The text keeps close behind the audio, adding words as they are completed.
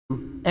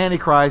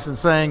Antichrist and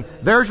saying,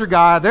 there's your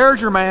guy,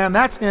 there's your man,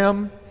 that's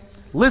him.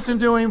 Listen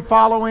to him,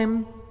 follow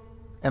him.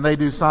 And they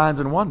do signs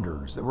and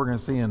wonders that we're going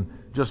to see in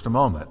just a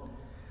moment.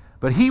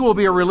 But he will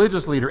be a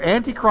religious leader.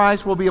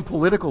 Antichrist will be a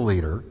political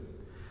leader,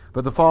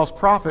 but the false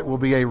prophet will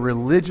be a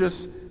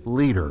religious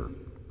leader.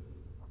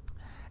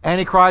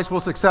 Antichrist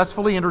will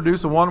successfully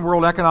introduce a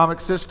one-world economic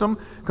system,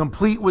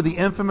 complete with the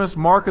infamous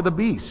mark of the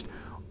beast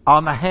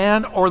on the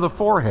hand or the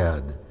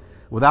forehead,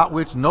 without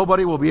which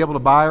nobody will be able to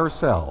buy or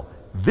sell.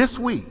 This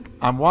week,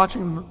 I'm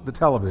watching the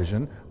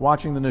television,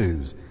 watching the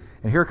news,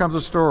 and here comes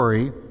a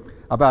story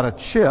about a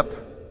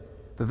chip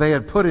that they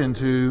had put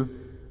into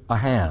a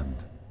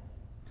hand.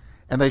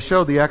 And they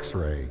showed the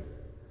x-ray.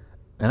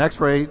 An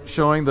x-ray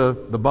showing the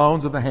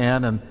bones of the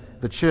hand and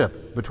the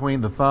chip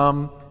between the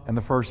thumb and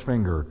the first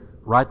finger,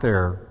 right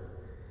there.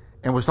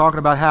 And was talking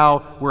about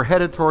how we're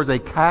headed towards a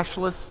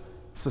cashless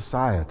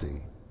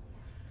society.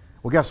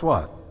 Well, guess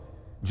what?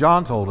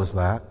 John told us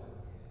that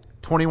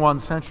 21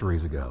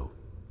 centuries ago.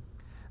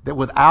 That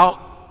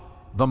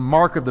without the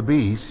mark of the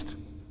beast,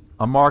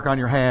 a mark on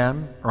your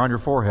hand or on your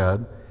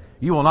forehead,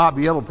 you will not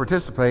be able to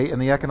participate in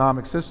the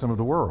economic system of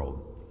the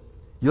world.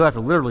 You'll have to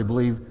literally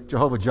believe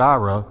Jehovah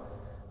Jireh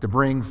to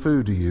bring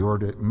food to you or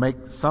to make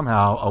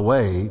somehow a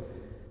way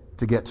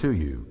to get to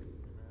you.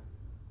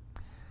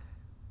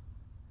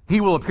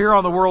 He will appear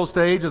on the world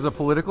stage as a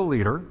political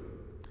leader,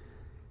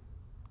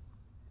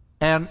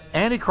 and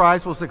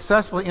Antichrist will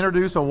successfully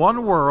introduce a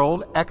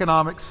one-world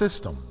economic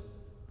system,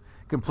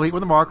 complete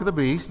with the mark of the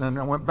beast, and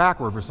I went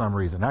backward for some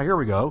reason. Now here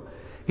we go.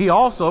 He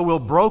also will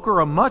broker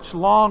a much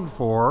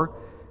longed-for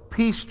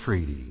peace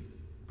treaty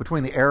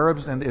between the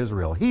Arabs and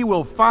Israel. He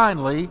will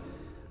finally,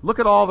 look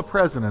at all the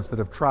presidents that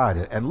have tried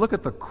it, and look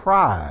at the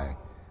cry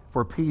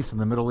for peace in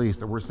the Middle East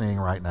that we're seeing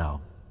right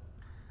now.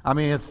 I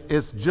mean,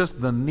 it's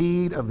just the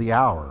need of the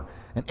hour.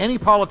 And any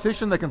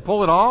politician that can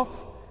pull it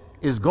off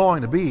is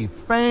going to be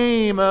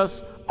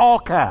famous, all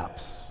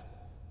caps.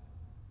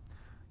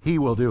 He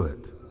will do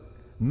it.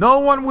 No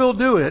one will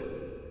do it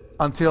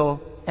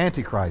until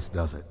Antichrist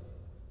does it.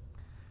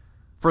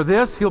 For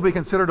this, he'll be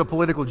considered a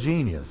political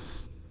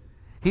genius.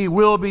 He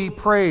will be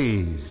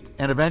praised,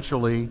 and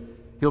eventually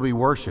he'll be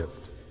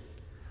worshipped.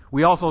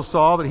 We also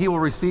saw that he will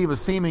receive a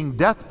seeming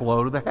death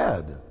blow to the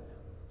head,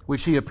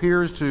 which he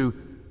appears to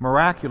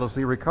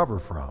miraculously recover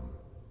from.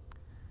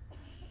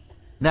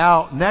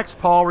 Now, next,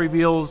 Paul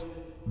reveals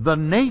the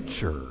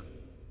nature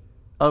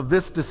of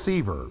this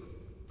deceiver.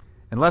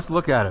 And let's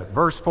look at it.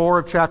 Verse 4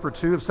 of chapter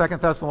 2 of 2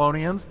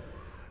 Thessalonians,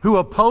 who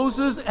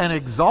opposes and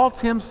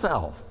exalts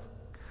himself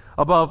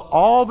above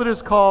all that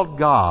is called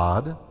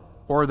God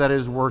or that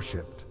is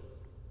worshipped.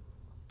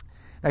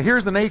 Now,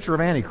 here's the nature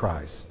of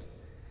Antichrist.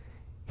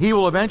 He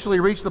will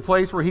eventually reach the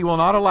place where he will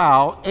not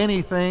allow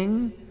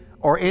anything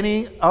or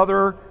any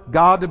other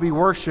God to be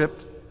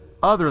worshipped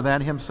other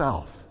than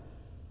himself.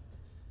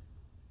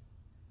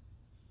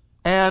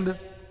 And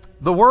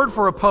the word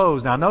for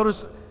oppose, now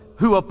notice,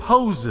 who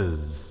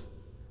opposes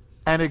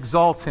and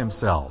exalts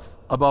himself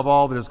above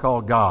all that is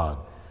called God.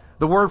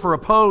 The word for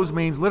oppose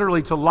means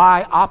literally to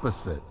lie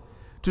opposite,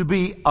 to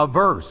be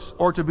averse,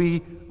 or to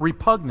be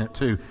repugnant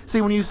to.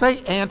 See, when you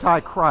say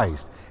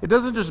anti-Christ, it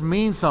doesn't just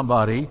mean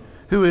somebody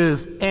who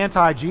is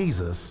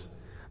anti-Jesus,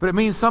 but it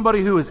means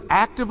somebody who is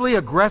actively,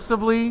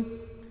 aggressively,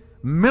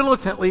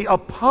 militantly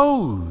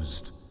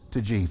opposed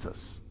to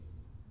Jesus,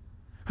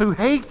 who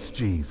hates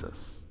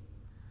Jesus,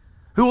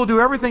 who will do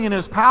everything in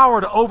his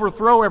power to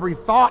overthrow every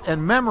thought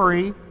and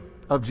memory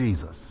of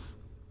Jesus.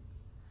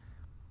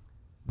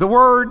 The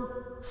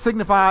word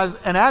signifies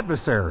an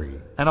adversary,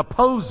 an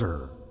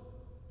opposer,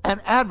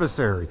 an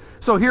adversary.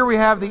 So here we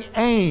have the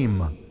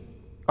aim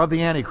of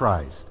the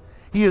Antichrist.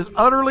 He is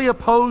utterly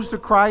opposed to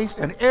Christ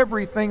and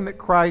everything that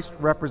Christ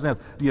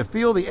represents. Do you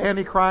feel the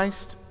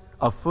Antichrist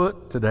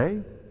afoot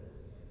today?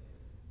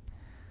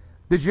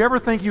 Did you ever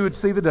think you would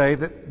see the day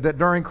that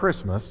during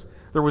Christmas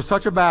there was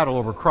such a battle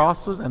over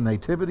crosses and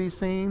nativity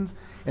scenes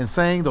and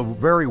saying the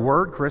very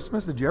word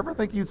Christmas? Did you ever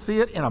think you'd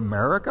see it in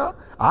America?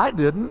 I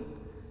didn't.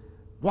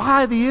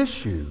 Why the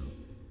issue?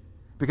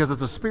 Because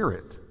it's a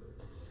spirit.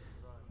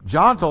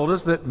 John told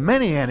us that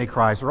many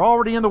antichrists are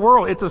already in the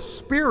world. It's a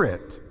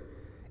spirit.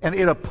 And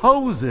it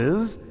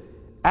opposes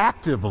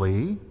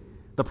actively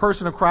the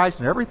person of Christ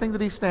and everything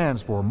that he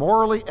stands for,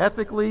 morally,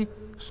 ethically,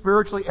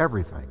 spiritually,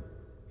 everything.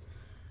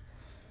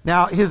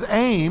 Now, his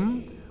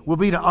aim will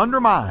be to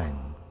undermine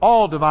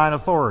all divine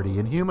authority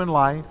in human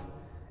life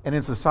and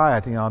in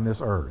society on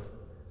this earth.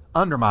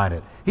 Undermine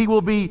it. He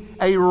will be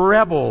a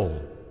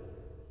rebel,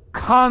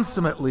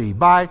 consummately,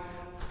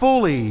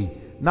 fully,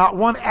 not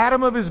one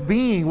atom of his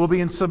being will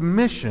be in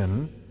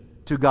submission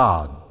to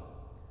God.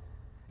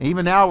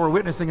 Even now we're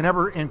witnessing an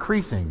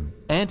ever-increasing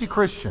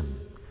anti-Christian,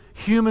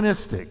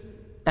 humanistic,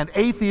 and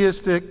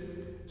atheistic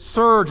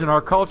surge in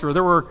our culture.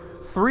 There were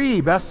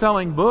 3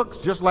 best-selling books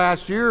just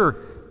last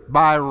year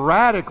by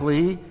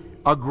radically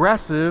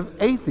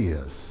aggressive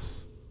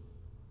atheists.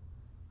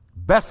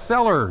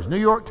 Bestsellers, New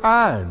York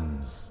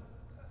Times.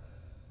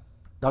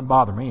 Doesn't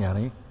bother me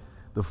any.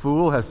 The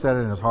fool has said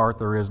in his heart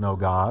there is no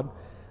God.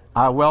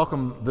 I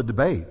welcome the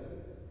debate.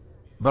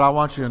 But I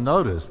want you to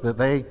notice that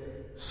they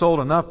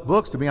sold enough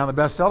books to be on the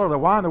bestseller list.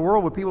 Why in the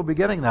world would people be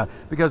getting that?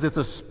 Because it's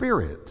a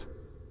spirit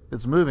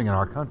that's moving in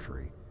our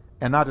country.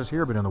 And not just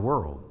here, but in the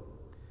world.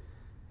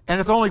 And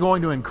it's only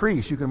going to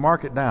increase. You can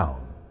mark it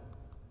down.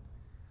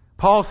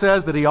 Paul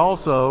says that he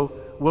also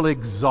will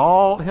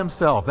exalt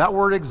himself. That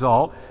word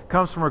exalt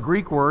comes from a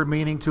Greek word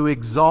meaning to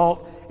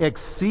exalt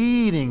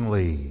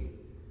exceedingly,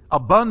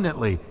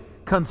 abundantly.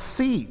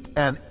 Conceit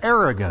and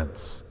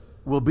arrogance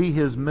will be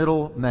his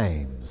middle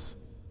names.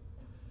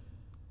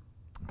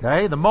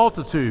 Okay, the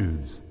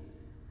multitudes,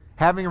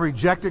 having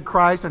rejected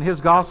Christ and his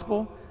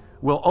gospel,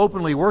 will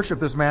openly worship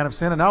this man of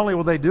sin, and not only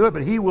will they do it,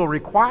 but he will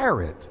require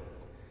it.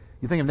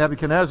 You think of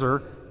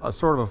Nebuchadnezzar, a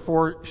sort of a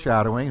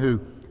foreshadowing, who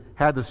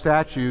had the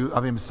statue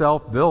of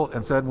himself built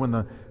and said, when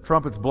the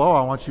trumpets blow,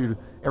 I want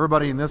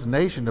everybody in this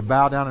nation to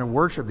bow down and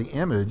worship the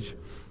image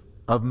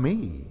of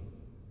me.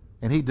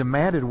 And he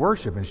demanded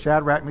worship, and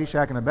Shadrach,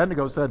 Meshach, and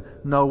Abednego said,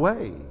 no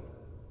way.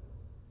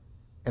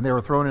 And they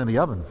were thrown in the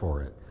oven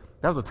for it.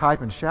 That was a type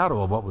and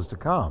shadow of what was to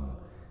come.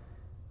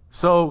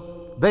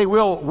 So they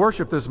will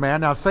worship this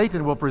man. Now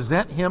Satan will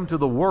present him to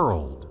the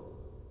world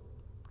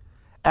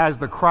as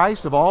the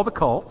Christ of all the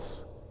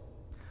cults,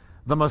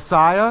 the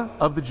Messiah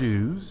of the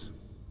Jews,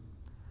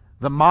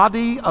 the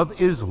Mahdi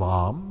of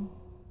Islam,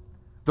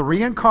 the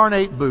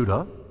reincarnate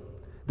Buddha,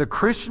 the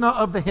Krishna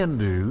of the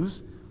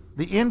Hindus,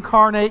 the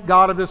incarnate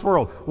God of this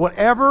world.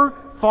 Whatever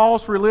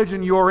false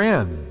religion you're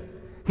in,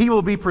 he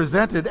will be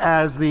presented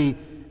as the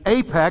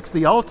apex,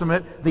 the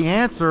ultimate, the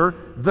answer,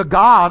 the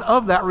God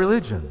of that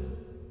religion.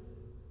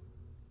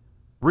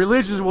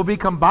 Religions will be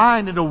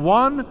combined into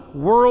one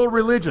world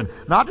religion.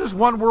 Not just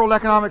one world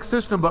economic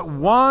system, but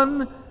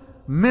one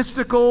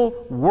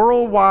mystical,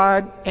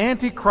 worldwide,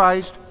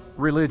 antichrist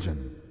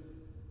religion.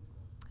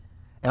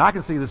 And I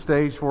can see the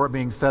stage for it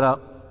being set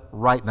up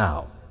right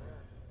now.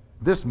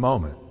 This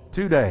moment,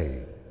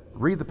 today.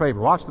 Read the paper,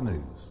 watch the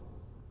news.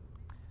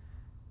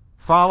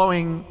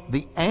 Following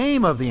the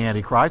aim of the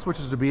Antichrist, which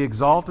is to be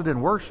exalted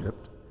and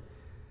worshipped,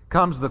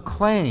 comes the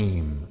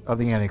claim of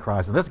the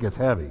Antichrist. And this gets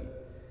heavy.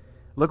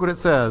 Look what it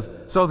says.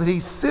 So that he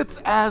sits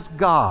as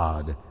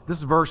God. This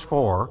is verse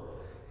 4.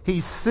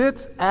 He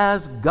sits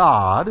as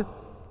God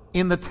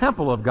in the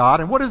temple of God.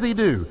 And what does he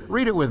do?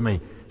 Read it with me.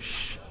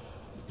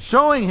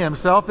 Showing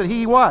himself that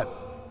he what?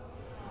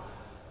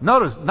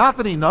 Notice, not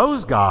that he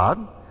knows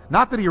God,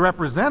 not that he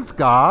represents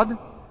God,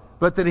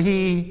 but that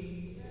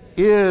he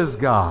is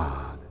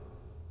God.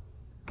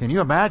 Can you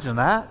imagine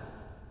that?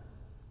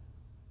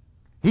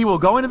 He will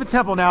go into the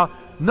temple. Now,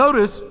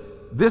 notice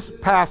this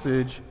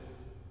passage,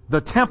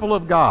 the temple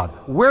of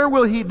God. Where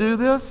will he do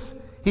this?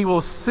 He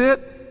will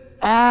sit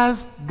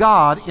as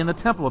God in the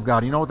temple of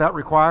God. You know what that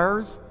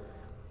requires?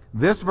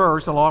 This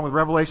verse, along with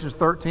Revelations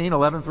 13,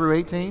 11 through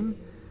 18,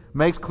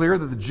 makes clear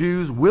that the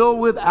Jews will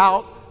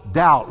without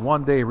doubt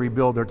one day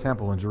rebuild their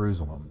temple in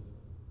Jerusalem.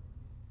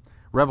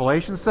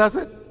 Revelation says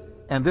it,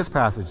 and this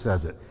passage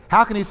says it.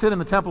 How can he sit in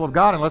the temple of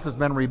God unless it's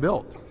been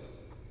rebuilt?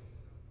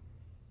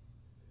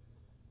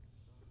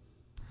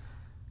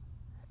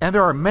 And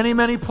there are many,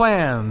 many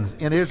plans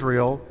in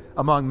Israel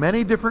among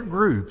many different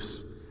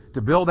groups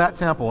to build that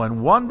temple.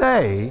 And one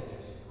day,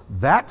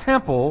 that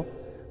temple,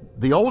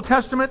 the Old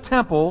Testament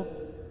temple,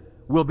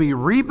 will be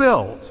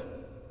rebuilt.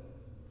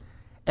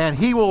 And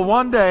he will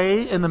one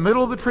day, in the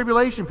middle of the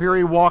tribulation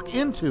period, walk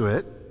into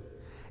it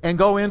and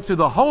go into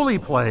the holy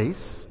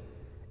place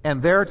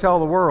and there tell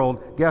the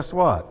world, guess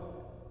what?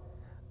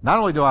 Not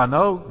only do I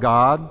know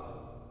God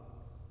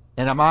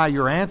and am I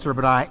your answer,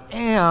 but I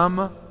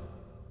am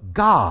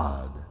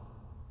God.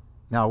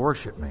 Now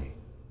worship me.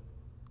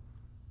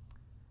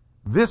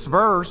 This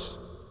verse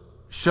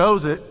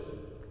shows it.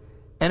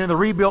 And in the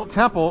rebuilt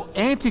temple,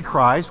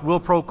 Antichrist will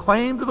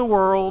proclaim to the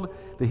world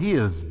that he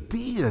is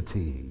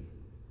deity.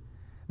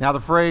 Now the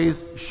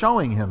phrase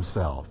showing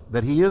himself,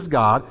 that he is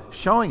God,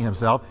 showing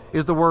himself,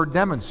 is the word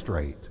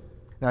demonstrate.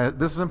 Now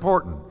this is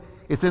important.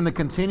 It's in the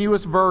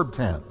continuous verb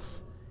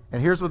tense.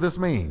 And here's what this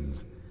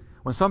means.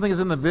 When something is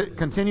in the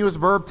continuous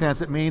verb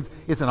tense, it means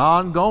it's an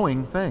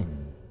ongoing thing.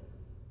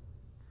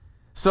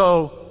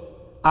 So,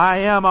 I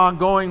am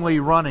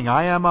ongoingly running.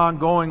 I am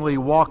ongoingly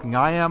walking.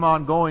 I am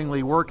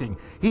ongoingly working.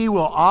 He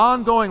will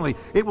ongoingly,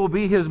 it will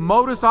be his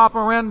modus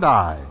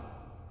operandi.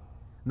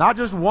 Not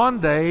just one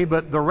day,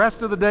 but the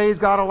rest of the days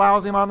God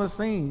allows him on the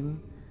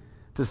scene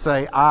to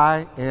say,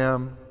 I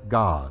am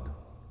God.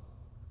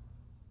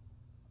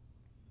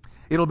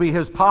 It'll be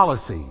his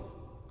policy.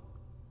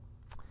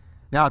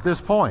 Now at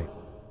this point,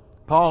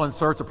 Paul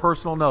inserts a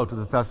personal note to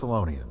the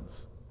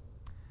Thessalonians.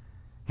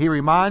 He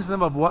reminds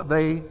them of what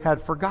they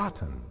had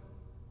forgotten.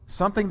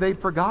 Something they'd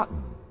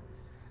forgotten.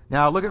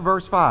 Now look at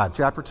verse 5,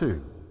 chapter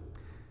 2.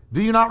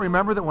 Do you not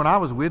remember that when I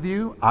was with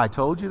you, I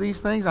told you these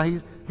things? Now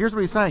here's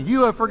what he's saying.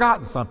 You have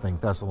forgotten something,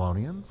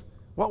 Thessalonians.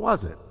 What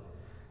was it?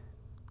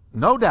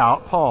 No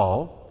doubt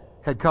Paul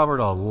had covered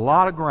a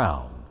lot of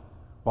ground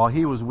while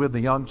he was with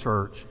the young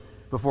church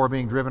before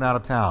being driven out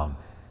of town.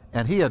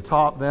 And he had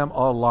taught them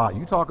a lot.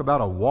 You talk about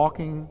a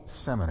walking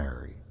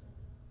seminary.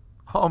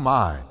 Oh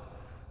my.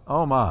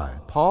 Oh my.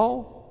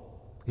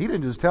 Paul, He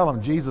didn't just tell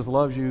them, Jesus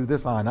loves you,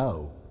 this I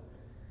know.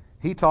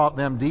 He taught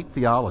them deep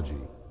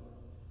theology.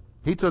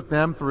 He took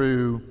them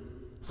through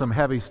some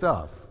heavy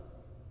stuff.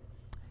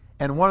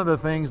 And one of the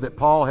things that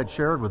Paul had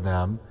shared with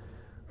them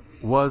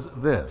was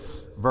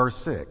this, verse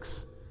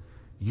 6.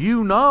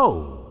 You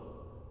know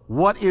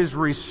what is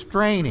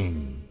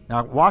restraining.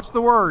 Now watch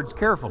the words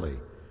carefully.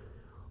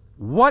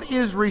 What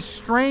is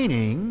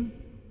restraining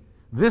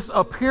this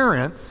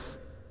appearance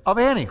of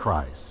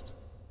Antichrist?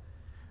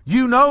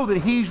 You know that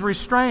he's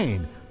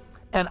restrained.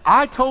 And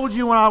I told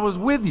you when I was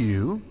with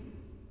you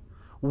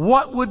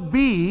what would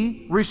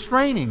be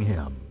restraining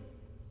him.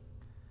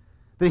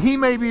 That he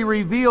may be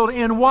revealed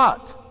in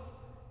what?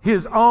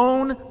 His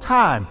own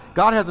time.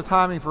 God has a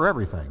timing for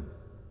everything.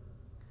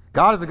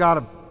 God is a God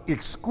of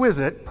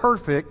exquisite,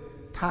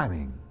 perfect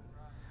timing.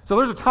 So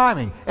there's a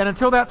timing. And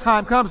until that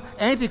time comes,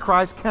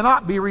 Antichrist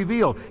cannot be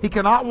revealed. He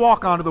cannot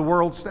walk onto the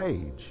world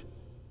stage.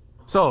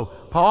 So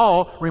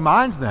Paul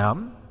reminds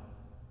them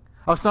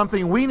of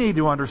something we need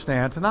to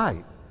understand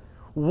tonight.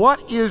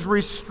 What is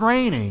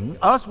restraining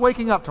us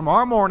waking up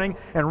tomorrow morning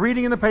and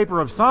reading in the paper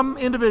of some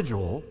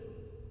individual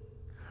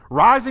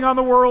rising on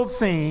the world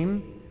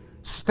scene,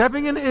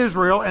 stepping into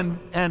Israel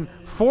and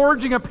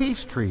forging a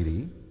peace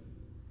treaty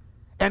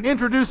and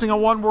introducing a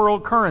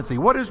one-world currency?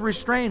 What is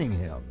restraining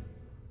him?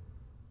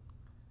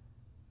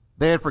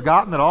 They had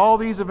forgotten that all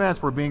these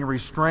events were being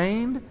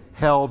restrained,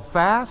 held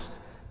fast,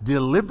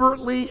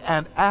 deliberately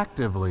and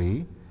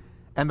actively,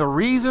 and the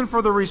reason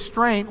for the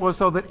restraint was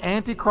so that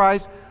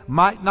Antichrist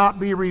might not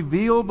be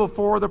revealed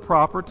before the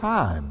proper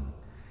time.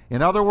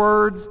 In other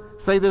words,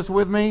 say this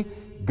with me,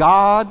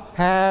 God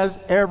has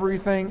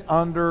everything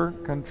under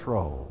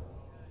control.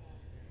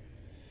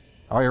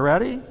 Are you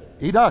ready?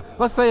 He does.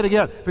 Let's say it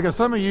again, because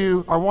some of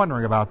you are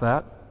wondering about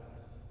that.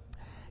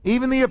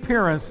 Even the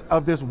appearance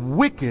of this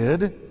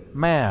wicked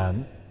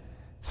man,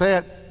 say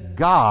it,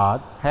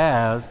 God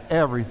has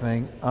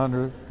everything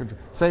under control.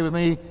 Say with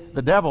me,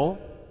 the devil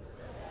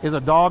is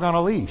a dog on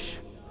a leash.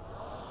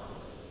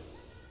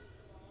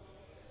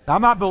 Now,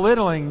 I'm not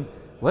belittling.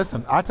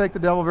 Listen, I take the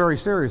devil very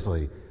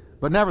seriously.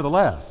 But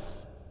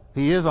nevertheless,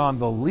 he is on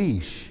the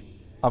leash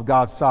of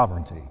God's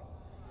sovereignty.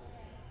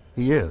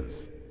 He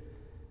is.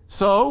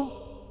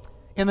 So,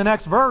 in the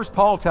next verse,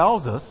 Paul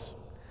tells us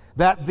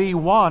that the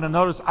one, and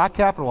notice I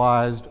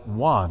capitalized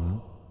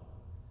one,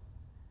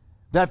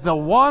 that the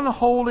one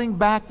holding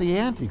back the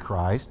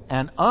Antichrist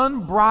and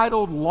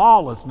unbridled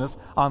lawlessness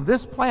on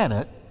this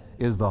planet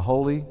is the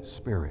Holy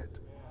Spirit.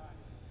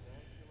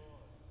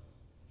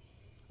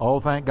 Oh,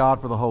 thank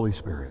God for the Holy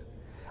Spirit.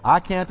 I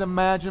can't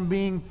imagine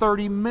being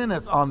 30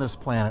 minutes on this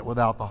planet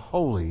without the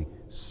Holy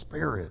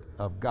Spirit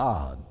of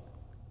God.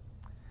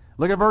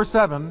 Look at verse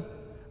 7.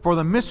 For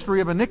the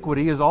mystery of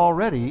iniquity is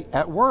already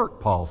at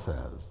work, Paul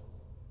says.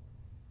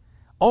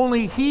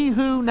 Only he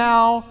who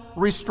now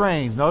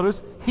restrains,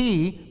 notice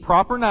he,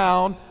 proper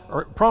noun,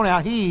 or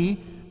pronoun,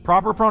 he,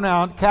 proper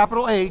pronoun,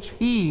 capital H,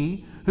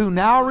 he who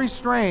now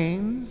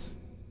restrains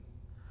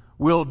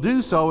will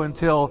do so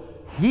until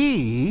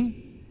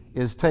he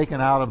is taken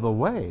out of the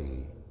way.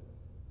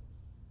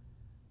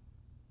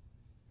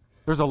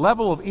 There's a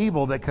level of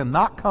evil that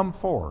cannot come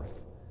forth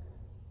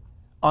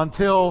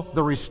until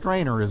the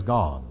restrainer is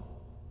gone.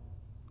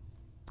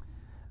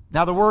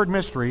 Now the word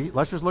mystery,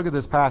 let's just look at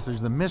this passage,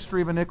 the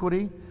mystery of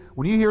iniquity.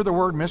 When you hear the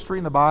word mystery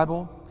in the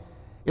Bible,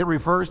 it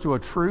refers to a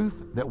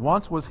truth that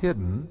once was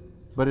hidden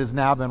but has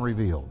now been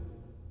revealed.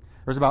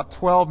 There's about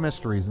 12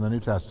 mysteries in the New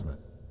Testament.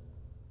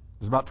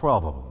 There's about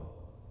 12 of them.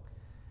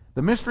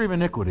 The mystery of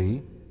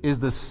iniquity is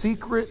the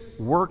secret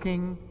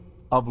working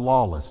of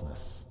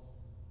lawlessness.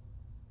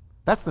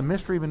 That's the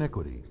mystery of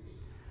iniquity.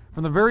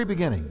 From the very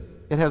beginning,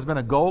 it has been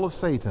a goal of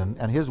Satan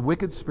and his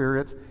wicked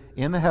spirits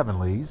in the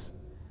heavenlies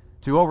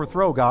to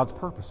overthrow God's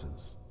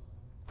purposes.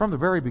 From the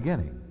very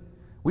beginning.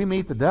 We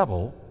meet the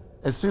devil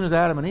as soon as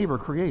Adam and Eve are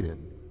created.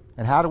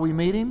 And how do we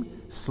meet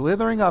him?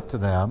 Slithering up to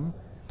them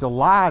to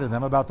lie to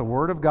them about the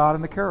Word of God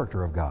and the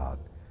character of God.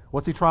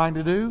 What's he trying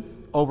to do?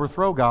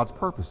 Overthrow God's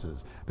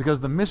purposes.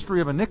 Because the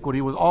mystery of iniquity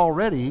was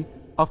already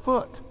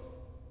afoot.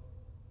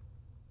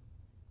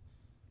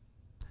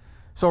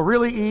 So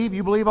really, Eve,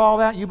 you believe all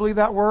that? You believe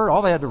that word?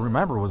 All they had to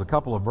remember was a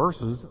couple of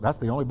verses. That's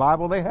the only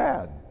Bible they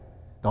had.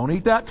 Don't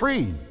eat that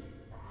tree.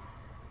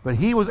 But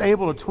he was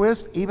able to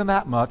twist even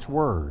that much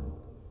word.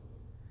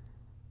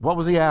 What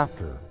was he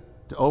after?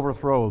 To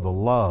overthrow the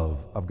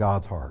love of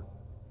God's heart.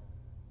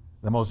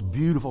 The most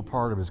beautiful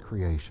part of his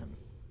creation.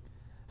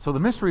 So the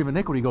mystery of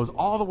iniquity goes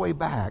all the way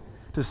back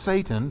to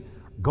Satan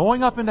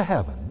going up into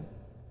heaven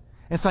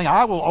and saying,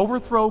 I will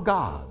overthrow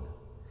God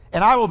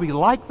and I will be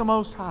like the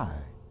Most High.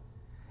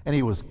 And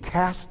he was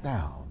cast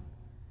down,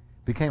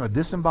 became a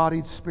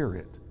disembodied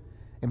spirit,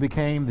 and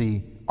became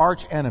the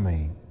arch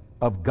enemy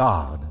of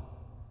God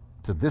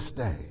to this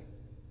day.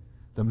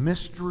 The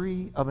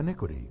mystery of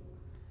iniquity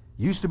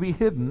used to be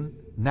hidden,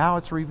 now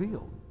it's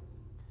revealed.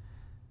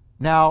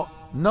 Now,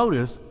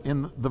 notice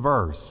in the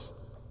verse,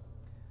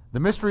 the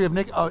mystery of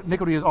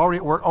iniquity is already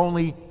at work.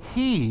 Only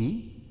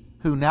he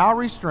who now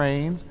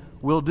restrains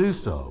will do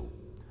so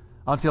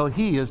until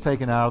he is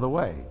taken out of the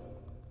way.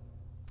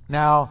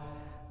 Now,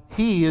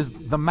 he is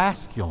the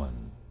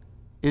masculine,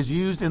 is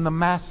used in the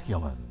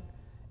masculine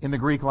in the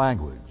Greek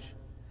language.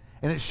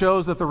 And it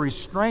shows that the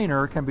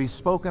restrainer can be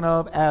spoken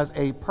of as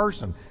a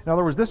person. In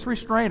other words, this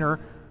restrainer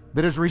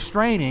that is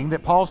restraining,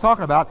 that Paul's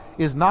talking about,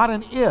 is not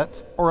an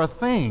it or a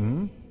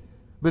thing,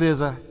 but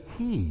is a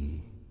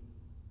he.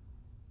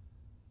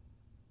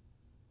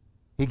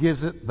 He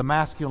gives it the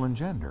masculine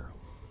gender.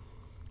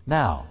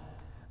 Now,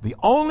 the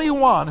only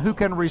one who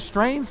can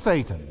restrain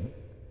Satan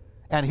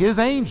and his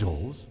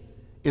angels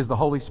is the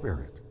Holy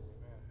Spirit.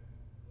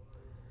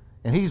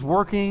 And he's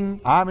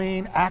working,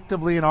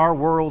 actively in our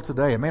world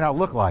today. It may not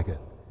look like it,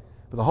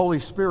 but the Holy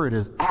Spirit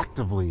is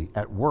actively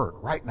at work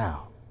right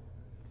now.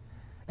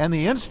 And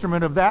the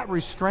instrument of that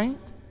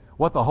restraint,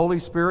 what the Holy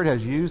Spirit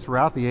has used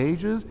throughout the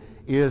ages,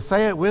 is,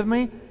 say it with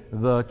me,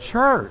 the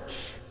church.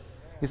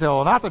 You say,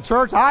 well, not the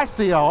church I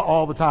see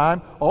all the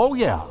time. Oh,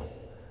 yeah.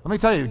 Let me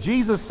tell you,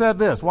 Jesus said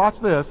this. Watch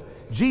this.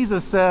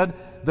 Jesus said,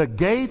 the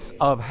gates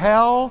of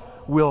hell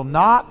will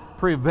not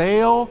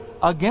prevail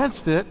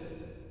against it.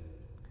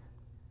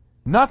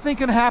 Nothing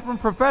can happen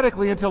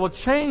prophetically until a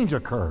change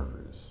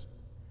occurs.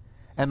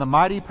 And the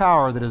mighty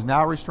power that is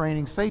now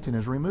restraining Satan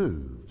is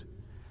removed.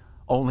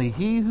 Only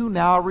he who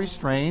now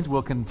restrains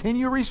will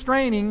continue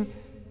restraining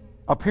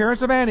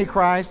appearance of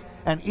Antichrist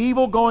and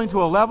evil going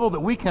to a level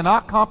that we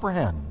cannot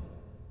comprehend.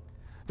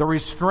 The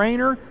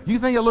restrainer, you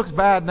think it looks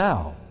bad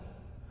now.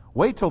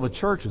 Wait till the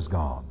church is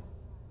gone.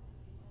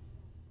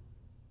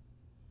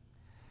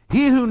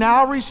 He who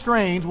now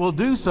restrains will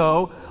do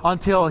so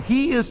until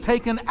he is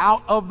taken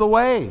out of the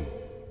way.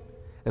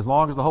 As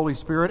long as the Holy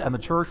Spirit and the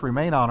church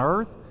remain on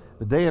earth,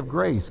 the day of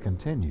grace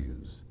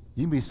continues.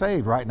 You can be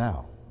saved right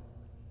now.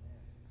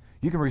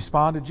 You can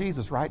respond to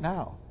Jesus right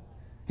now.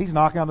 He's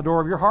knocking on the door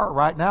of your heart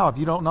right now if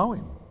you don't know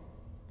him.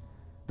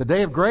 The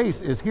day of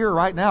grace is here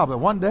right now, but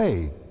one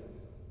day,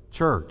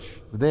 church,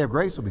 the day of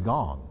grace will be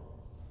gone.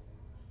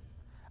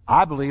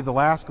 I believe the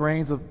last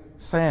grains of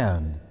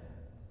sand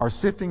are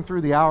sifting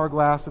through the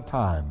hourglass of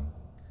time.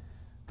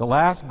 The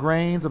last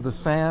grains of the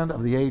sand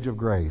of the age of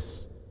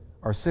grace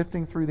are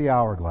sifting through the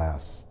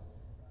hourglass.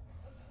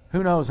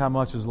 Who knows how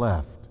much is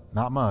left?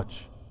 Not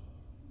much.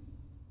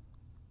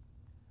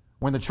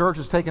 When the church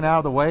is taken out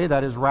of the way,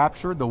 that is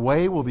raptured, the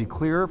way will be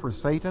clear for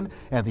Satan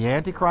and the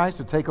Antichrist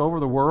to take over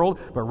the world.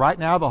 But right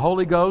now, the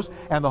Holy Ghost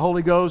and the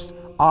Holy Ghost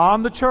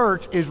on the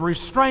church is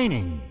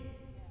restraining.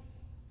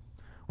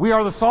 We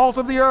are the salt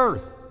of the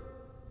earth,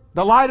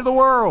 the light of the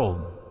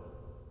world.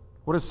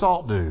 What does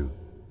salt do?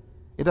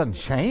 It doesn't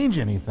change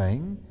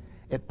anything.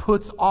 It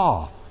puts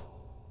off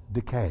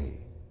decay.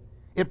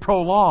 It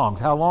prolongs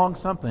how long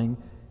something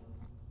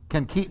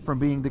can keep from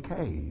being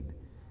decayed.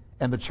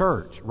 And the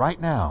church, right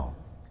now,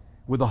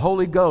 with the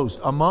Holy Ghost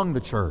among the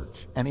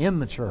church and in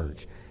the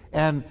church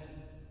and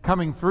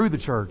coming through the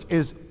church,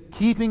 is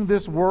keeping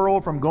this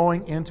world from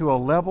going into a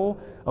level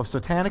of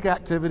satanic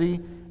activity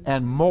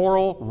and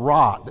moral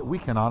rot that we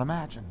cannot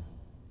imagine.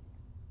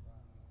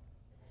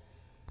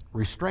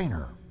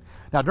 Restrainer.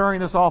 Now, during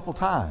this awful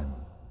time,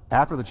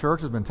 after the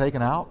church has been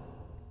taken out,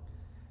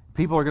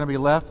 people are going to be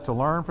left to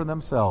learn for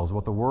themselves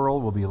what the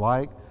world will be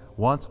like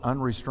once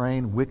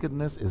unrestrained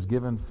wickedness is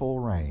given full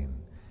reign.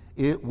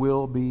 It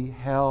will be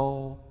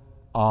hell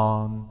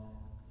on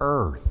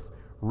earth.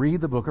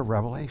 Read the book of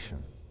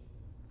Revelation.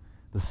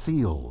 The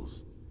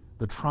seals,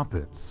 the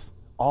trumpets,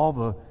 all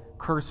the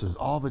curses,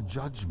 all the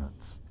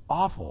judgments.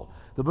 Awful.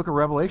 The book of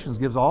Revelations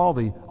gives all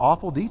the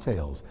awful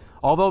details.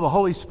 Although the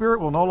Holy Spirit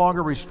will no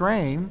longer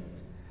restrain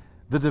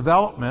the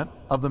development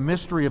of the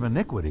mystery of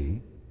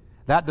iniquity,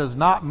 that does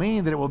not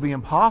mean that it will be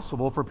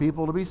impossible for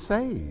people to be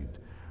saved,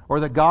 or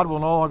that God will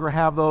no longer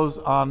have those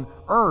on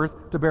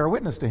earth to bear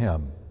witness to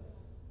him.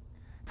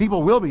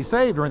 People will be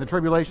saved during the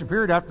tribulation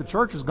period after the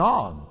church is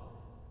gone.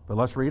 But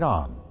let's read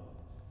on.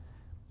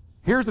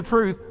 Here's the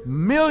truth.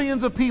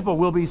 Millions of people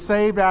will be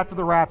saved after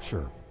the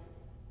rapture.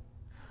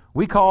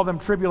 We call them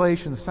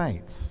tribulation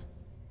saints.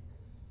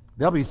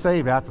 They'll be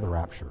saved after the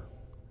rapture.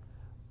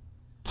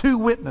 2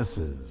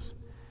 witnesses.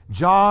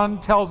 John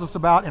tells us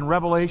about in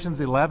Revelations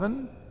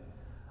 11,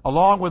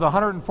 along with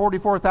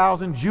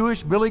 144,000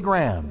 Jewish Billy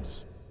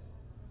Grahams.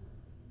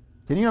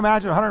 Can you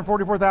imagine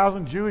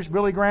 144,000 Jewish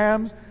Billy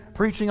Grahams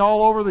preaching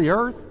all over the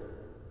earth?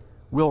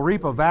 Will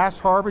reap a vast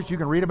harvest. You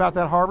can read about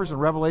that harvest in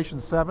Revelation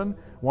 7,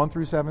 1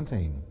 through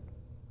 17.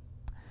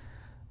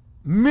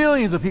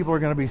 Millions of people are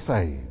going to be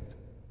saved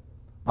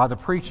by the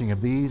preaching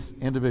of these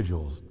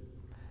individuals.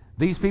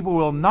 These people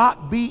will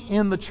not be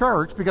in the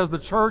church because the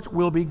church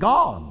will be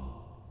gone,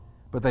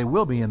 but they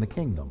will be in the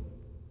kingdom.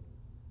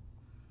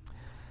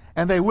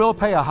 And they will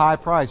pay a high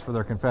price for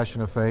their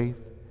confession of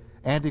faith.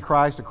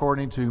 Antichrist,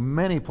 according to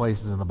many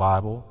places in the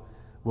Bible,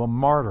 will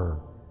martyr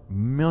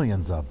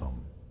millions of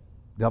them.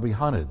 They'll be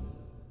hunted.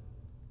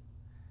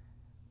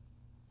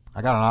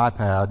 I got an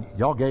iPad.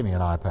 Y'all gave me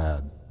an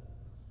iPad.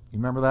 You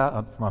remember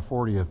that? For my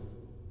 40th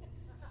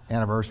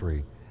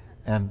anniversary.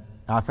 And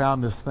I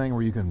found this thing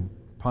where you can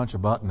punch a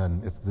button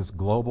and it's this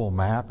global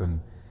map, and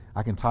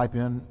I can type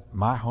in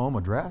my home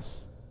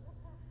address.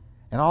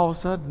 And all of a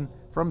sudden,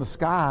 from the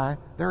sky,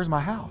 there's my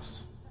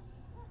house.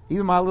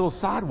 Even my little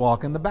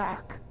sidewalk in the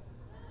back.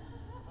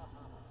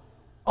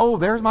 Oh,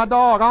 there's my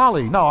dog,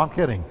 Ollie. No, I'm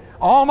kidding.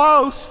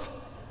 Almost.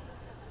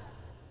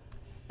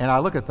 And I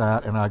look at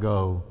that and I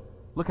go,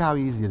 look how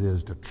easy it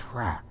is to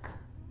track.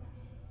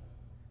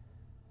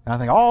 And I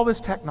think all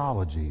this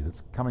technology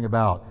that's coming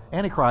about,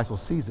 Antichrist will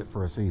seize it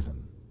for a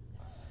season.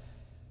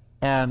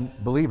 And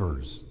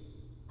believers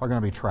are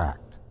going to be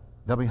tracked.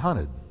 They'll be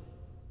hunted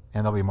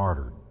and they'll be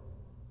martyred.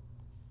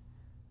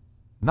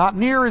 Not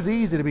near as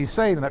easy to be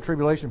saved in that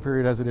tribulation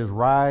period as it is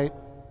right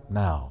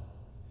now.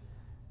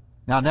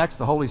 Now next,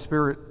 the Holy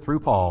Spirit, through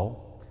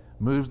Paul,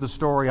 moves the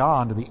story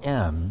on to the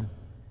end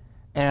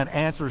and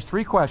answers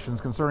 3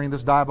 questions concerning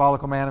this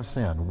diabolical man of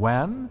sin.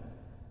 When,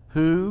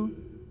 who,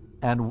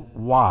 and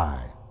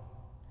why.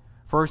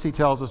 First, he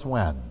tells us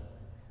when.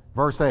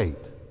 Verse 8.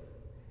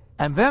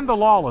 And then the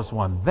lawless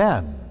one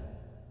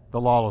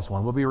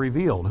will be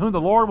revealed, whom the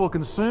Lord will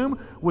consume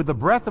with the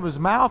breath of his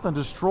mouth and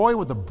destroy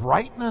with the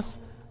brightness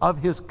of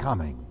his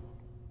coming.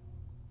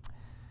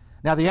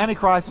 Now, the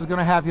Antichrist is going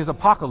to have his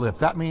apocalypse.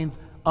 That means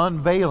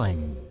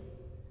unveiling.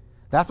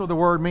 That's what the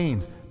word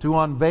means, to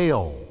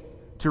unveil,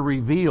 to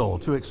reveal,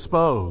 to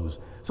expose.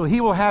 So he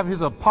will have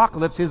his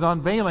apocalypse, his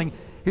unveiling,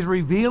 his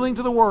revealing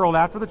to the world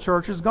after the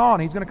church is gone.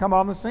 He's going to come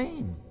on the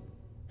scene.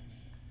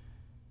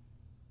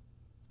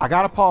 I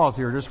got to pause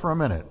here just for a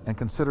minute and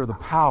consider the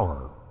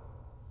power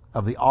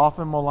of the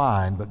often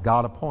maligned but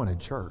God-appointed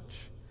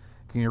church.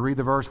 Can you read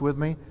the verse with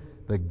me?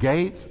 The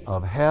gates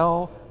of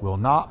hell will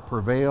not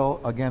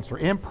prevail against her.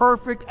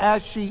 Imperfect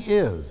as she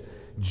is,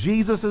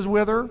 Jesus is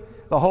with her.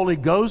 The Holy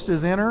Ghost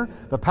is in her.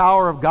 The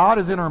power of God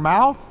is in her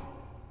mouth.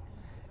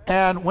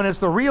 And when it's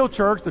the real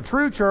church, the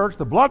true church,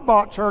 the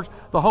blood-bought church,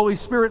 the Holy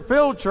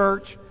Spirit-filled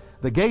church,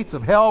 the gates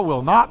of hell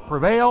will not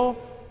prevail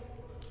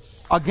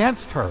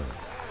against her.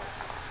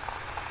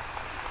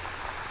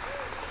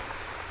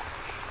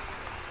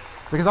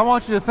 Because I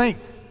want you to think,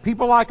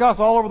 people like us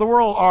all over the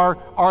world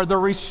are the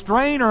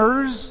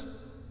restrainers,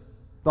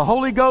 the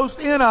Holy Ghost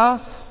in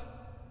us,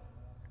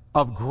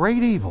 of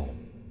great evil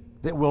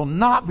that will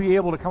not be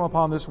able to come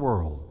upon this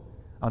world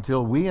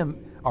until we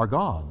are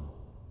gone.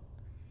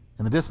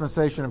 And the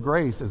dispensation of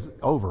grace is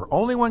over.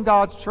 Only when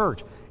God's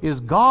church is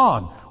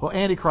gone will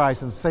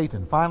Antichrist and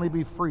Satan finally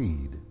be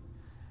freed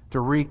to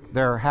wreak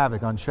their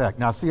havoc unchecked.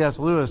 Now, C.S.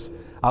 Lewis,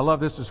 I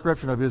love this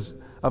description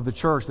of the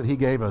church that he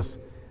gave us.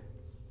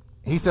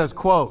 He says,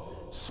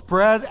 quote,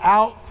 spread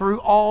out through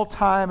all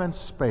time and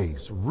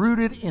space,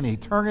 rooted in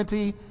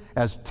eternity,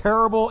 as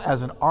terrible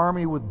as an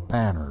army with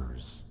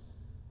banners,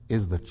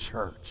 is the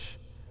church.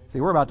 See,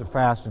 we're about to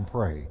fast and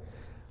pray.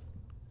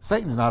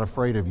 Satan's not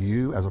afraid of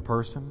you as a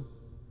person,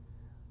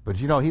 but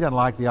you know, he doesn't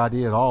like the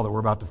idea at all that we're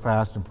about to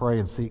fast and pray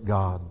and seek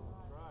God.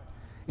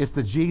 It's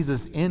the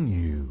Jesus in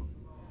you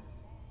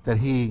that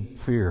he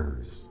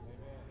fears.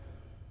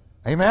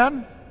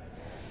 Amen?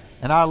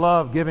 And I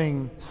love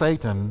giving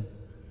Satan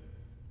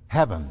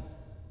heaven,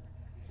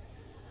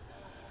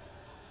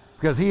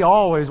 because he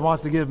always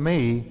wants to give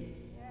me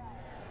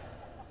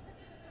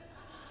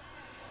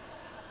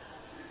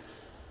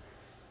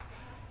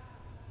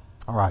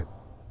all right.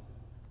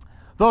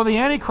 Though the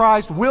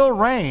Antichrist will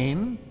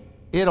reign,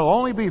 it'll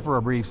only be for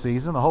a brief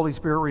season. The Holy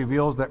Spirit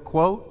reveals that,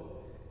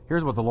 quote,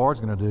 here's what the Lord's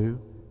going to do: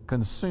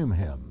 consume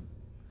him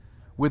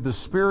with the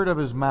spirit of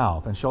his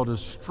mouth, and shall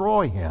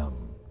destroy him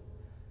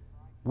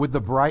with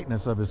the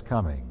brightness of his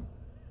coming.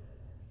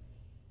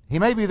 He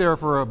may be there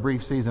for a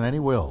brief season, and he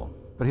will,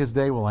 but his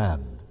day will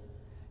end.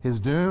 His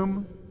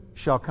doom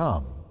shall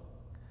come.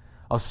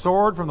 A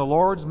sword from the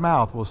Lord's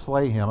mouth will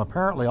slay him.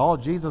 Apparently, all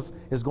Jesus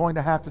is going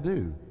to have to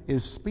do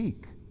is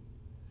speak.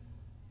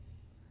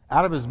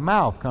 Out of his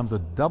mouth comes a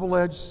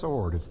double-edged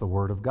sword. It's the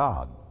Word of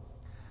God.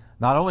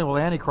 Not only will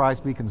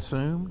Antichrist be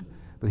consumed,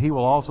 but he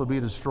will also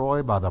be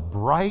destroyed by the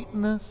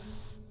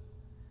brightness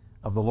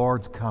of the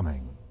Lord's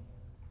coming.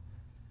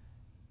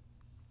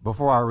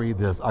 Before I read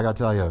this, I got to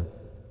tell you,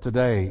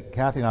 today,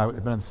 Kathy and I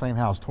have been in the same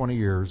house 20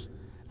 years.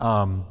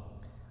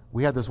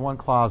 We had this one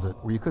closet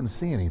where you couldn't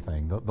see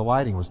anything. The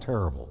lighting was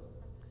terrible.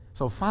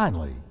 So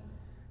finally,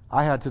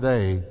 I had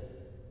today,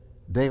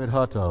 David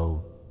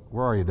Hutto,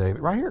 where are you,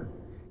 David? Right here.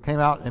 Came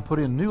out and put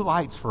in new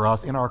lights for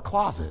us in our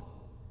closet.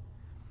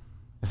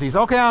 And so he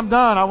said, okay, I'm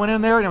done. I went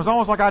in there and it was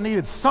almost like I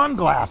needed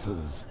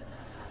sunglasses.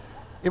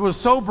 It was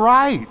so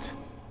bright.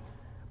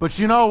 But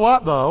you know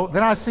what, though?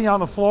 Then I see on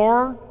the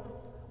floor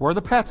where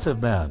the pets have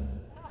been.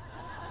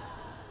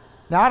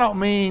 Now, I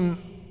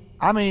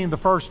mean the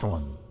first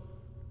one.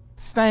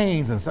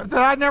 Stains and stuff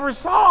that I never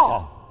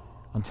saw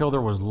until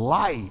there was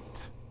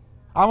light.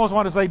 I almost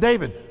want to say,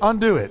 David,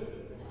 undo it.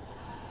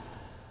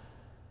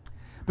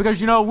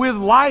 Because, you know, with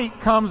light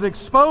comes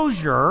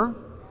exposure.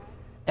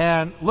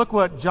 And look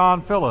what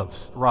John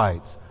Phillips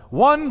writes.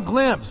 One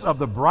glimpse of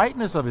the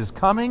brightness of his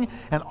coming,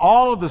 and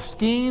all of the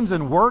schemes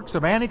and works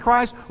of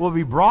Antichrist will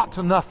be brought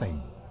to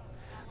nothing.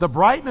 The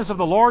brightness of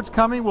the Lord's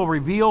coming will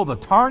reveal the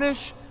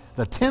tarnish,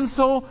 the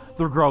tinsel,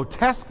 the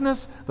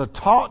grotesqueness, the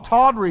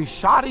tawdry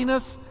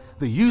shoddiness,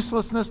 the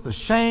uselessness, the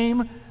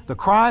shame, the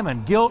crime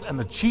and guilt and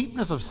the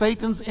cheapness of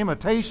Satan's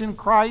imitation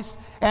Christ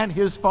and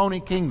his phony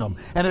kingdom.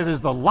 And it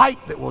is the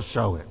light that will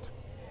show it.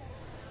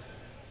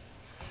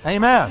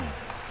 Amen.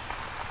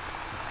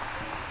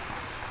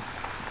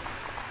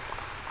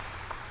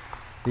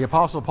 The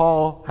Apostle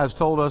Paul has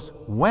told us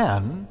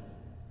when.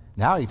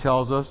 Now he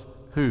tells us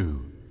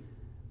who.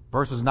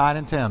 Verses 9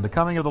 and 10. The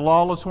coming of the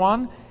lawless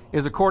one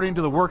is according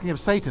to the working of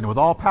Satan, with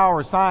all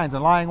power, signs,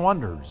 and lying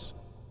wonders,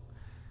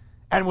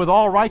 and with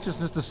all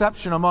righteousness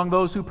deception among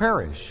those who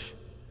perish.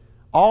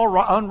 All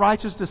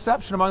unrighteous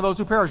deception among those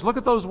who perish. Look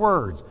at those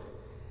words.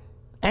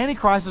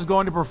 Antichrist is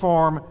going to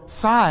perform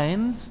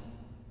signs,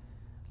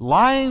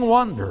 lying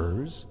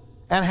wonders,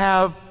 and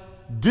have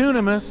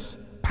dunamis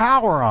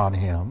power on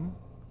him,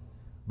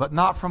 but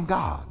not from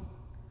God.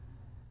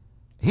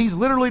 He's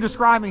literally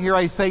describing here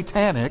a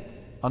satanic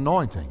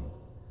anointing.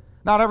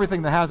 Not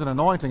everything that has an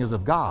anointing is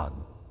of God.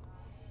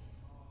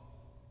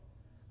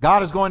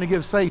 God is going to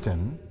give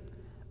Satan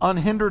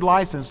unhindered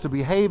license to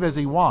behave as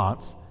he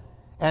wants,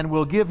 and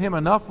will give him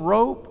enough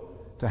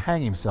rope to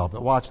hang himself.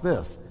 But watch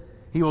this.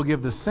 He will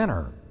give the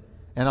sinner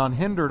an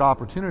unhindered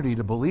opportunity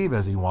to believe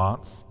as he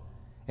wants,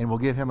 and will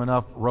give him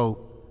enough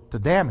rope to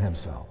damn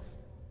himself.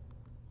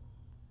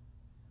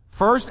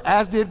 First,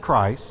 as did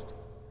Christ,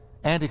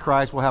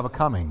 Antichrist will have a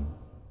coming.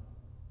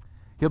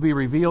 He'll be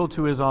revealed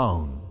to his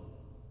own.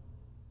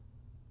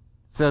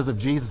 It says of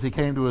Jesus, he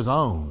came to his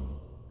own,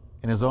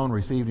 and his own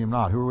received him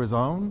not. Who are his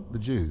own? The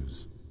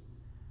Jews.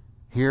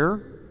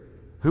 Here,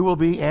 who will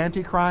be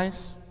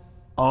Antichrist's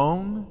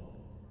own?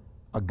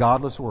 A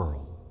godless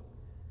world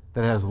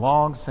that has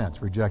long since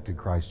rejected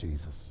Christ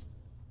Jesus.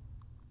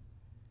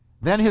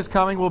 Then his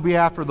coming will be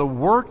after the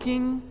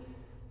working,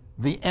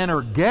 the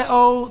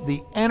energeo,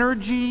 the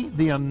energy,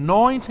 the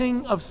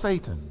anointing of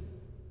Satan.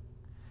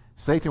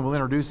 Satan will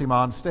introduce him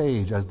on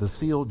stage as the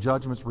sealed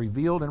judgments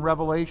revealed in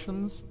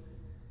Revelations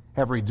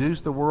have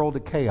reduced the world to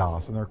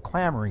chaos, and they're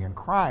clamoring and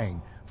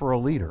crying for a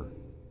leader.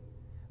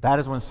 That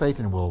is when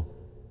Satan will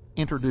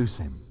introduce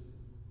him.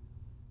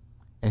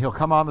 And he'll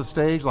come on the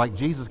stage like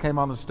Jesus came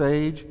on the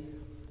stage.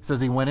 It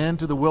says he went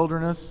into the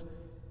wilderness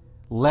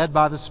led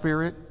by the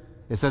Spirit.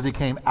 It says he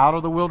came out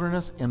of the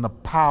wilderness in the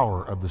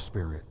power of the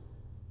Spirit.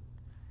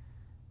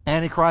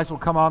 Antichrist will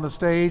come on the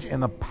stage in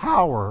the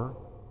power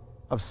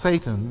of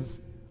Satan's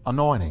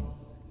anointing.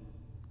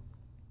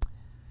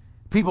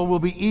 People will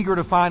be eager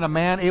to find a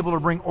man able to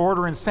bring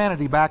order and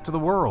sanity back to the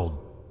world.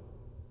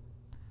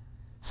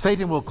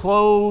 Satan will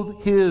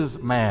clothe his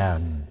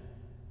man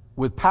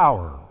with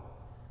power,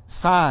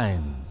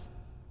 signs,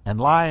 and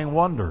lying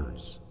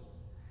wonders.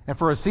 And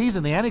for a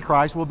season, the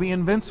Antichrist will be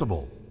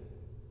invincible.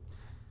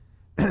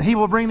 He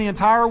will bring the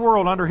entire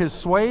world under his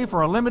sway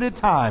for a limited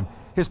time.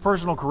 His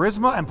personal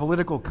charisma and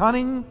political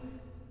cunning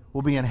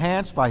will be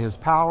enhanced by his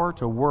power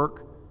to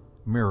work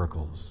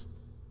miracles.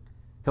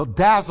 He'll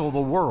dazzle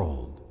the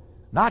world,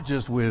 not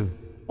just with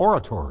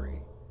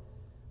oratory,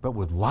 but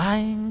with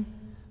lying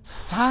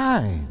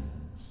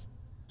signs,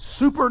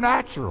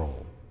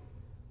 supernatural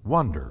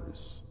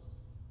wonders.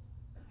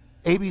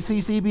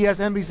 ABC, CBS,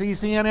 NBC,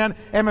 CNN,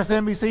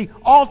 MSNBC,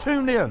 all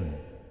tuned in.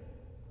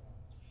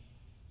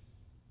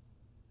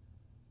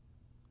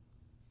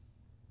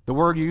 The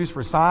word used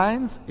for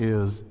signs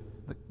is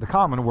the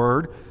common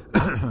word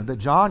that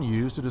John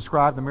used to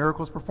describe the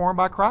miracles performed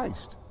by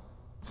Christ.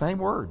 Same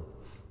word.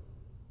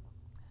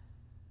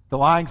 The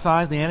lying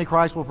signs the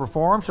Antichrist will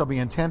perform shall be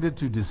intended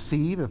to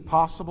deceive, if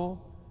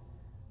possible,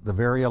 the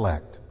very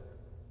elect.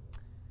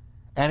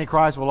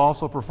 Antichrist will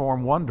also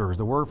perform wonders.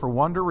 The word for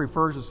wonder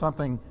refers to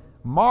something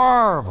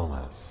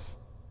marvelous,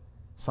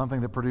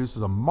 something that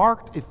produces a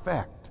marked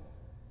effect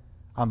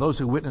on those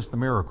who witness the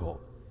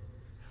miracle.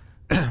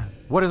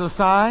 What is a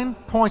sign?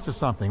 Points to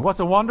something. What's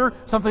a wonder?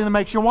 Something that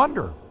makes you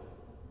wonder.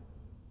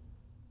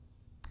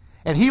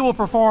 And he will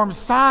perform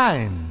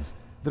signs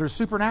that are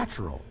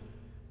supernatural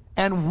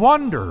and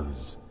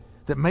wonders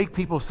that make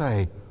people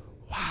say,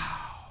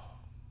 wow,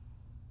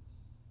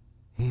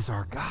 he's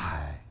our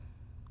guy.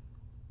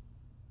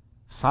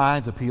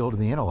 Signs appeal to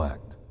the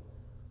intellect.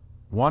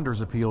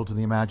 Wonders appeal to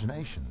the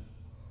imagination.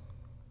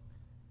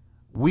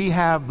 We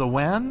have the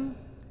when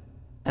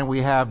and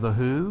we have the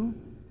who.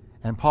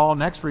 And Paul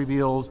next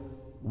reveals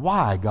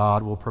why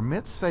God will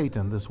permit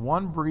Satan this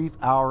one brief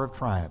hour of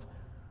triumph.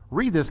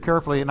 Read this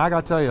carefully, and I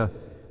got to tell you,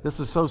 this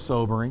is so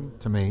sobering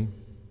to me.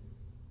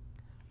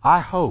 I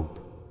hope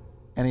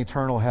an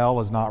eternal hell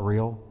is not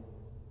real.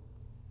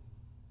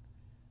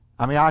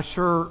 I mean, I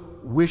sure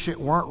wish it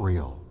weren't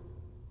real.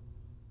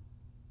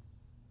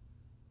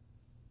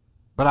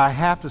 But I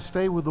have to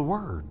stay with the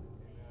Word.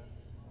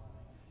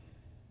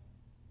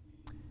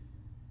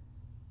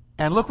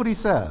 And look what he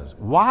says.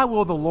 Why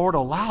will the Lord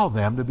allow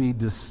them to be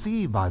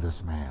deceived by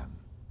this man?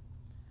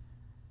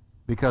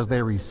 Because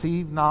they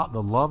receive not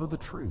the love of the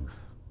truth,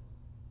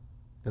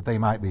 that they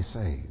might be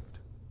saved.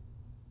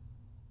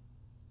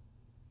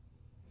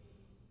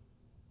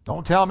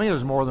 Don't tell me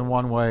there's more than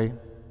one way.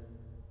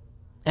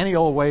 Any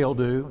old way will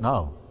do.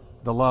 No,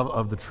 the love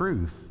of the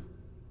truth.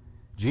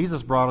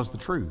 Jesus brought us the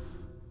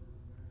truth.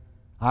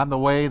 I'm the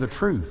way, the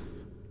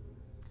truth,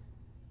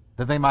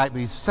 that they might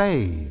be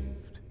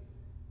saved.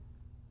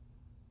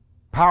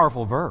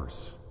 Powerful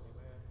verse.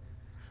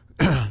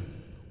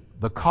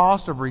 The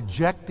cost of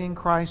rejecting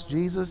Christ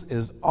Jesus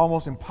is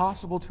almost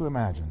impossible to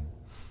imagine.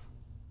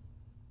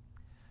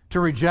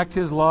 To reject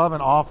his love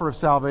and offer of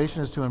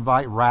salvation is to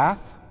invite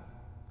wrath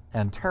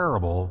and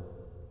terrible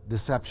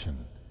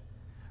deception.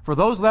 For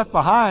those left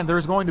behind,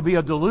 there's going to be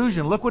a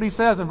delusion. Look what he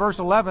says in verse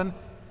 11.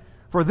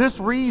 For this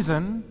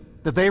reason,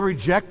 that they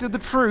rejected the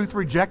truth,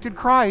 rejected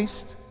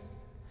Christ,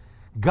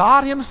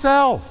 God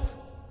himself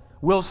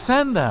will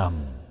send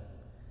them.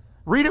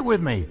 Read it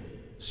with me.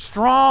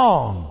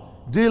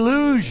 Strong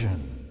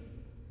delusion.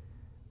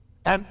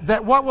 And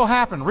that what will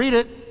happen? Read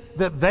it.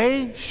 That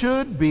they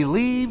should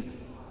believe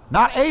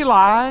not a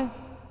lie,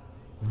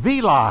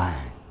 the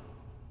lie.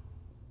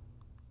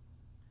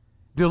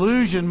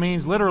 Delusion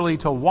means literally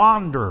to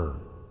wander,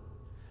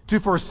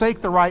 to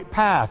forsake the right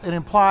path. It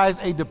implies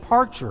a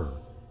departure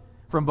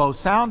from both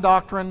sound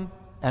doctrine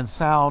and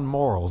sound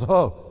morals.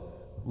 Oh,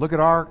 look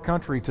at our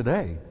country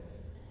today.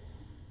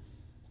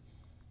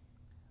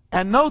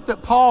 And note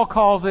that Paul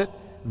calls it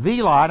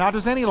the lie, not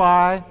just any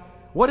lie.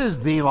 What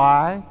is the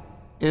lie?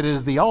 It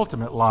is the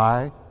ultimate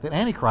lie that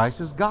Antichrist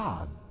is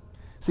God.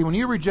 See, when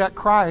you reject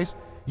Christ,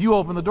 you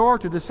open the door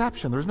to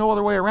deception. There's no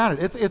other way around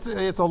it.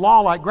 It's a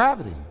law like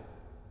gravity.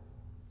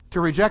 To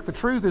reject the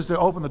truth is to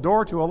open the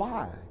door to a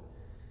lie.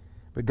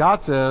 But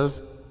God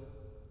says,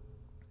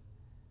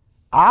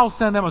 I'll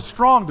send them a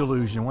strong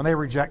delusion when they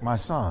reject my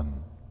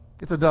Son.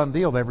 It's a done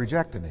deal. They've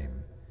rejected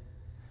him.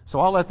 So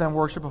I'll let them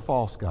worship a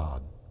false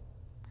god.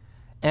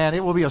 And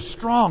it will be a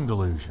strong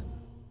delusion.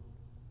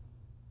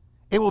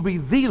 It will be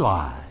the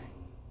lie.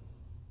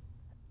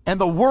 And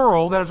the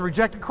world that has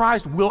rejected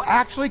Christ will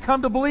actually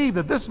come to believe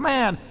that this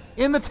man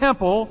in the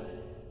temple,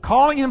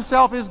 calling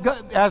himself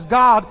as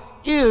God,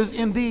 is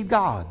indeed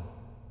God.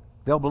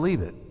 They'll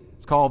believe it.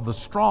 It's called the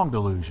strong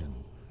delusion.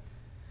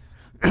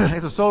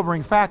 It's a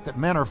sobering fact that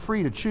men are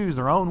free to choose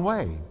their own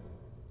way,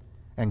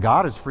 and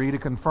God is free to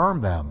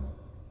confirm them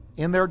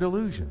in their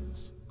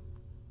delusions.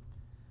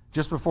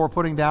 Just before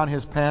putting down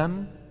his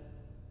pen,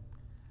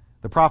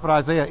 the prophet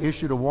Isaiah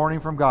issued a warning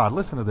from God.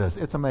 Listen to this.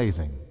 It's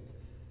amazing.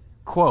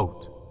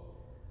 Quote,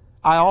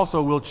 I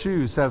also will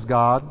choose, says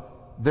God,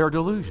 their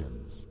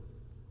delusions.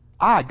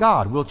 I,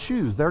 God, will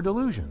choose their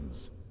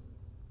delusions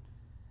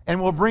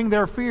and will bring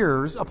their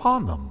fears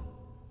upon them.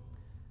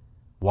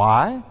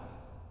 Why?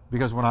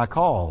 Because when I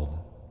called,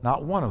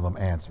 not one of them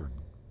answered.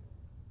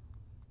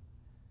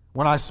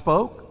 When I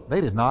spoke,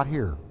 they did not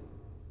hear.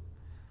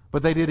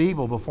 But they did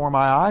evil before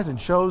my eyes and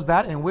chose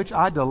that in which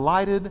I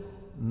delighted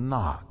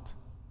not.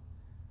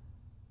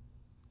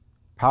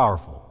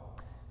 Powerful.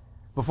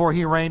 Before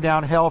he rained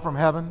down hell from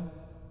heaven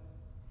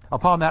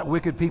upon that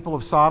wicked people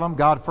of Sodom,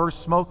 God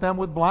first smote them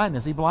with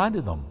blindness. He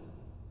blinded them.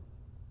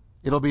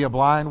 It'll be a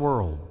blind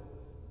world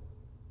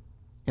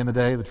in the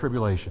day of the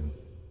tribulation.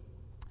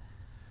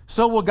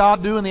 So will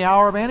God do in the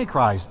hour of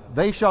Antichrist.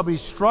 They shall be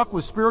struck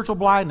with spiritual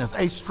blindness,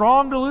 a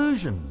strong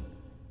delusion,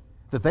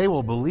 that they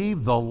will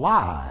believe the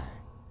lie.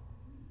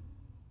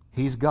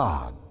 He's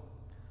God.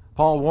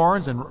 Paul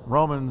warns in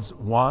Romans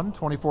 1,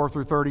 24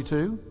 through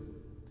 32,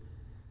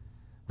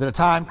 that a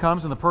time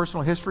comes in the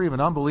personal history of an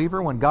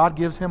unbeliever when God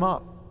gives him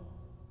up.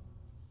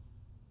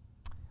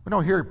 We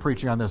don't hear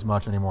preaching on this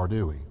much anymore,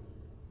 do we?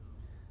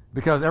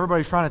 Because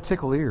everybody's trying to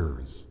tickle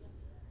ears.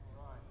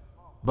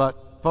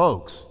 But,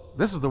 folks,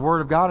 this is the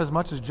Word of God as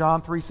much as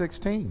John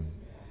 3:16.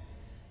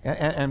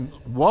 And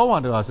woe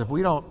unto us if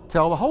we don't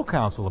tell the whole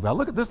counsel of God.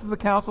 Look, this is the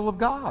counsel of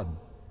God.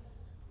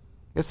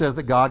 It says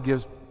that God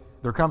gives,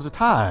 there comes a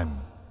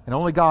time, and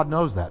only God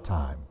knows that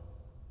time,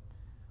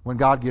 when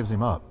God gives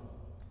him up.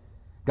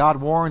 God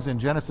warns in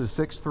Genesis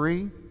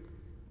 6:3,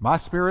 my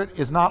spirit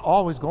is not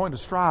always going to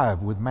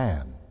strive with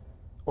man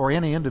or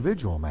any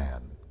individual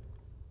man.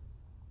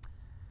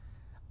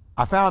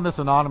 I found this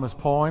anonymous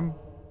poem,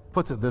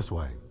 puts it this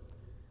way.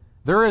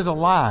 There is a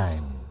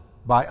line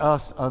by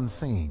us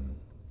unseen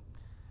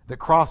that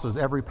crosses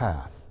every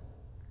path,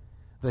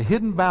 the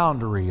hidden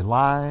boundary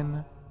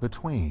line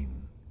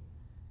between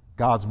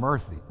God's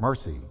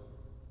mercy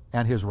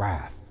and his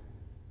wrath.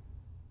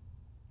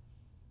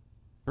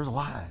 There's a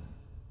line.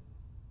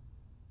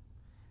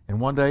 And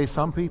one day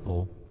some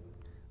people,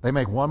 they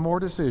make one more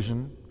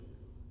decision,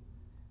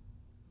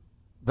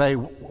 they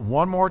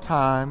one more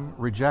time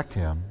reject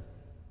him,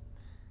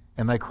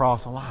 and they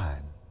cross a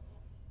line.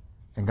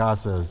 And God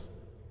says,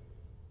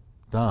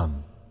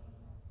 done.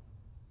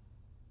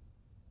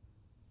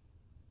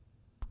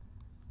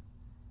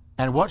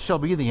 And what shall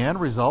be the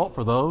end result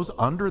for those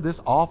under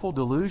this awful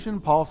delusion?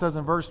 Paul says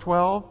in verse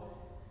 12,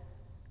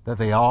 that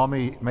they all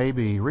may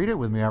be, read it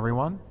with me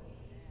everyone,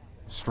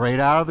 straight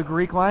out of the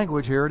Greek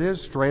language, here it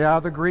is, straight out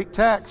of the Greek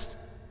text,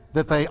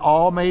 that they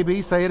all may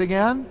be, say it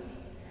again,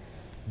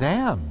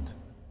 damned,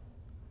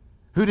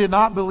 who did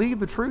not believe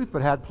the truth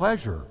but had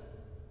pleasure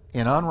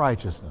in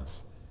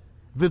unrighteousness.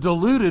 The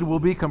deluded will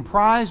be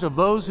comprised of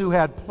those who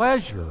had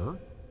pleasure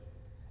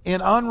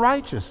in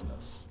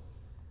unrighteousness.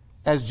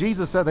 As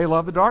Jesus said, they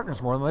love the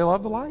darkness more than they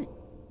love the light.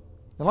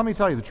 Now let me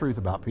tell you the truth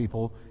about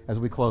people as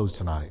we close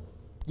tonight.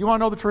 You want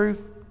to know the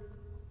truth?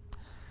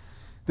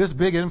 This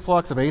big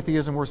influx of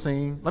atheism we're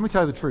seeing, let me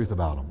tell you the truth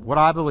about them, what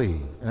I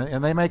believe.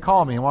 And they may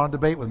call me and want to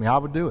debate with me. I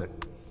would do it.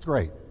 It's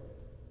great.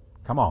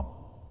 Come on.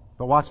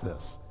 But watch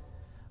this.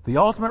 The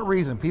ultimate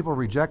reason people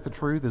reject the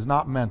truth is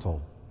not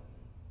mental.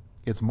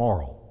 It's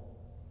moral.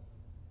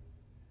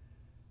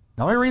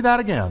 Now let me read that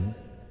again.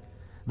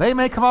 They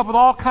may come up with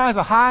all kinds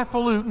of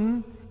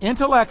highfalutin,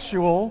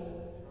 intellectual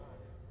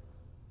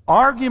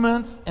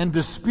arguments and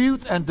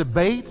disputes and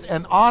debates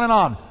and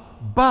on.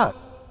 But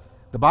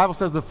the Bible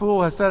says the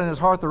fool has said in his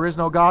heart there is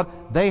no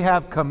God. They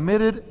have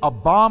committed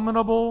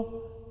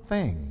abominable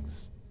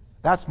things.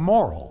 That's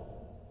moral.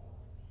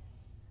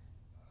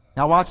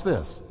 Now watch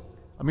this.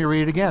 Let me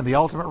read it again. The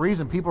ultimate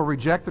reason people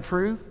reject the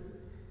truth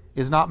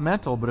is not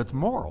mental, but it's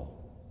moral.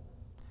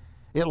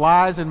 It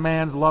lies in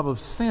man's love of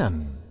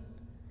sin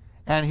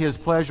and his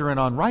pleasure in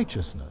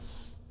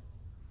unrighteousness.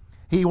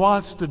 He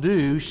wants to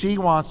do, she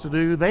wants to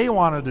do, they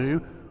want to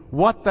do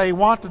what they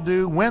want to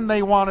do, when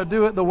they want to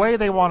do it, the way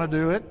they want to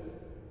do it,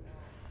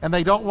 and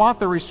they don't want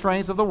the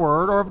restraints of the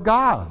Word or of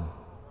God.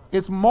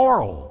 It's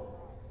moral.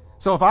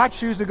 So if I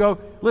choose to go,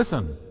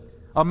 listen,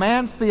 a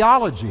man's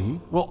theology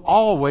will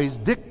always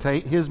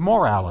dictate his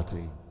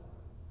morality.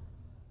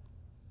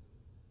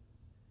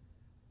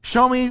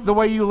 Show me the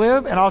way you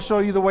live, and I'll show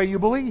you the way you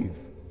believe.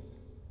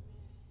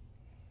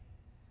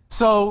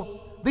 So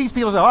these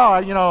people say,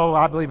 oh,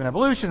 I believe in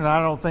evolution, and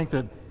I don't think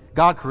that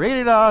God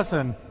created us,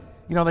 and,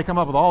 they come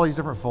up with all these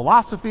different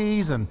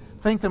philosophies and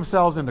think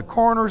themselves into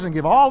corners and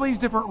give all these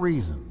different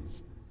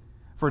reasons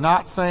for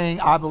not saying,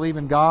 I believe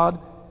in God.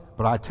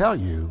 But I tell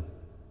you,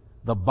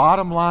 the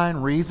bottom line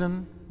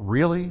reason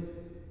really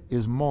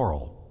is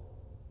moral.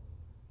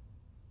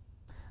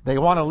 They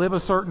want to live a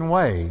certain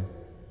way,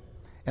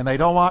 and they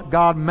don't want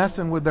God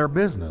messing with their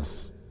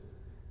business,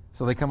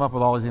 so they come up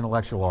with all these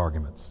intellectual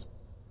arguments.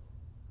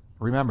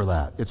 Remember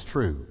that. It's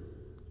true.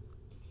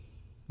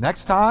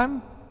 Next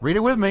time, read it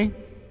with me.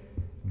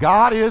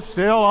 God is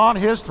still on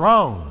His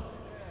throne.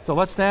 So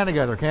let's stand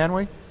together, can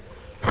we?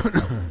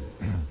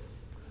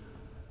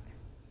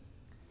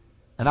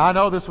 And I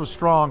know this was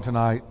strong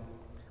tonight,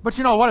 but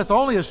you know what? It's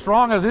only as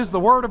strong as is the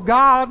Word of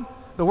God.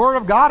 The Word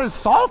of God is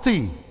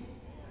salty.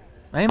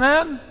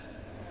 Amen?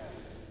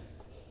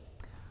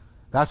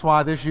 That's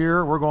why this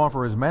year we're going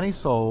for as many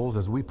souls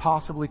as we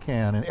possibly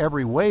can in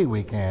every way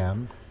we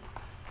can.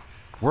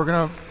 We're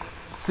going to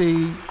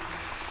see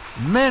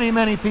many,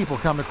 many people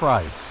come to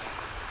Christ.